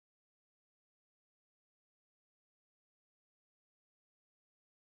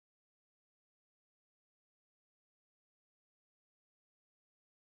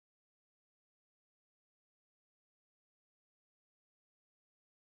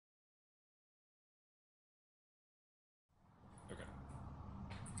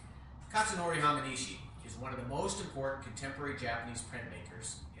Katsunori Hamanishi is one of the most important contemporary Japanese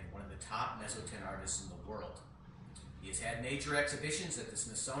printmakers and one of the top Mezzotint artists in the world. He has had major exhibitions at the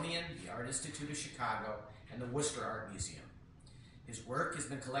Smithsonian, the Art Institute of Chicago, and the Worcester Art Museum. His work has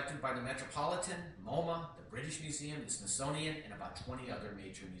been collected by the Metropolitan, MoMA, the British Museum, the Smithsonian, and about 20 other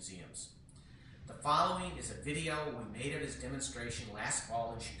major museums. The following is a video we made of his demonstration last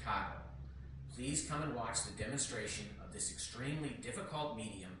fall in Chicago. Please come and watch the demonstration of this extremely difficult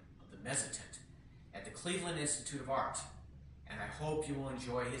medium of the Mezzotint at the Cleveland Institute of Art, and I hope you will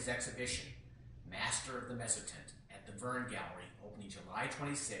enjoy his exhibition, Master of the Mezzotint, at the Verne Gallery, opening July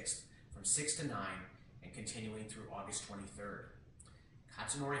 26th from 6 to 9 and continuing through August 23rd.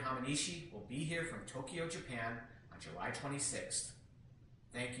 Katsunori Hamanishi will be here from Tokyo, Japan on July 26th.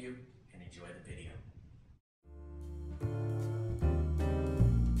 Thank you and enjoy the video.